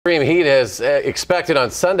Extreme heat as expected on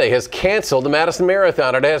Sunday has canceled the Madison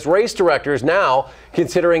Marathon. It has race directors now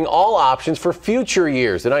considering all options for future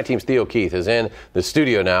years. The night team's Theo Keith is in the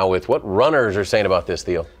studio now with what runners are saying about this,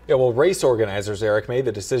 Theo. Yeah, well, race organizers, Eric, made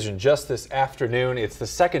the decision just this afternoon. It's the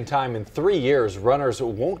second time in 3 years runners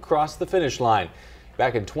won't cross the finish line.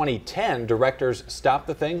 Back in 2010, directors stopped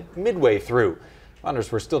the thing midway through.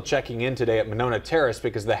 Runners were still checking in today at Monona Terrace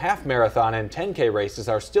because the half marathon and 10K races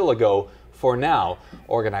are still a go for now.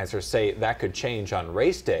 Organizers say that could change on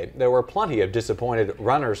race day. There were plenty of disappointed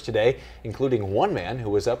runners today, including one man who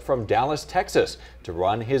was up from Dallas, Texas to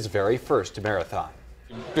run his very first marathon.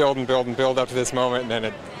 Build and build and build up to this moment, and then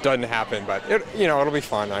it doesn't happen, but it'll be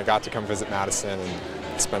fun. I got to come visit Madison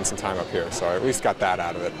and spend some time up here, so I at least got that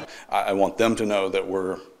out of it. I want them to know that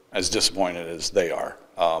we're as disappointed as they are.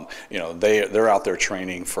 They're out there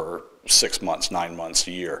training for 6 months, 9 months,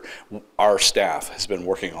 a year. Our staff has been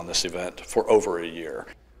working on this event for over a year.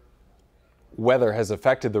 Weather has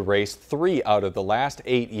affected the race 3 out of the last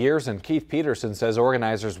 8 years, and Keith Peterson says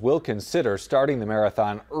organizers will consider starting the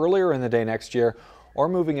marathon earlier in the day next year or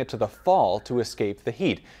moving it to the fall to escape the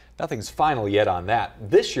heat. Nothing's final yet on that.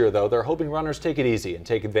 This year, though, they're hoping runners take it easy and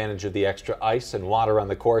take advantage of the extra ice and water on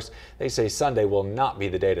the course. They say Sunday will not be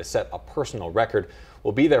the day to set a personal record.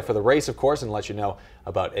 We'll be there for the race, of course, and let you know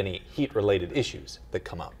about any heat-related issues that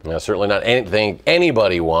come up. Now, certainly not anything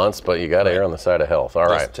anybody wants, but you got to err on the side of health. All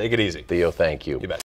right. Just take it easy. Theo, thank you. You bet.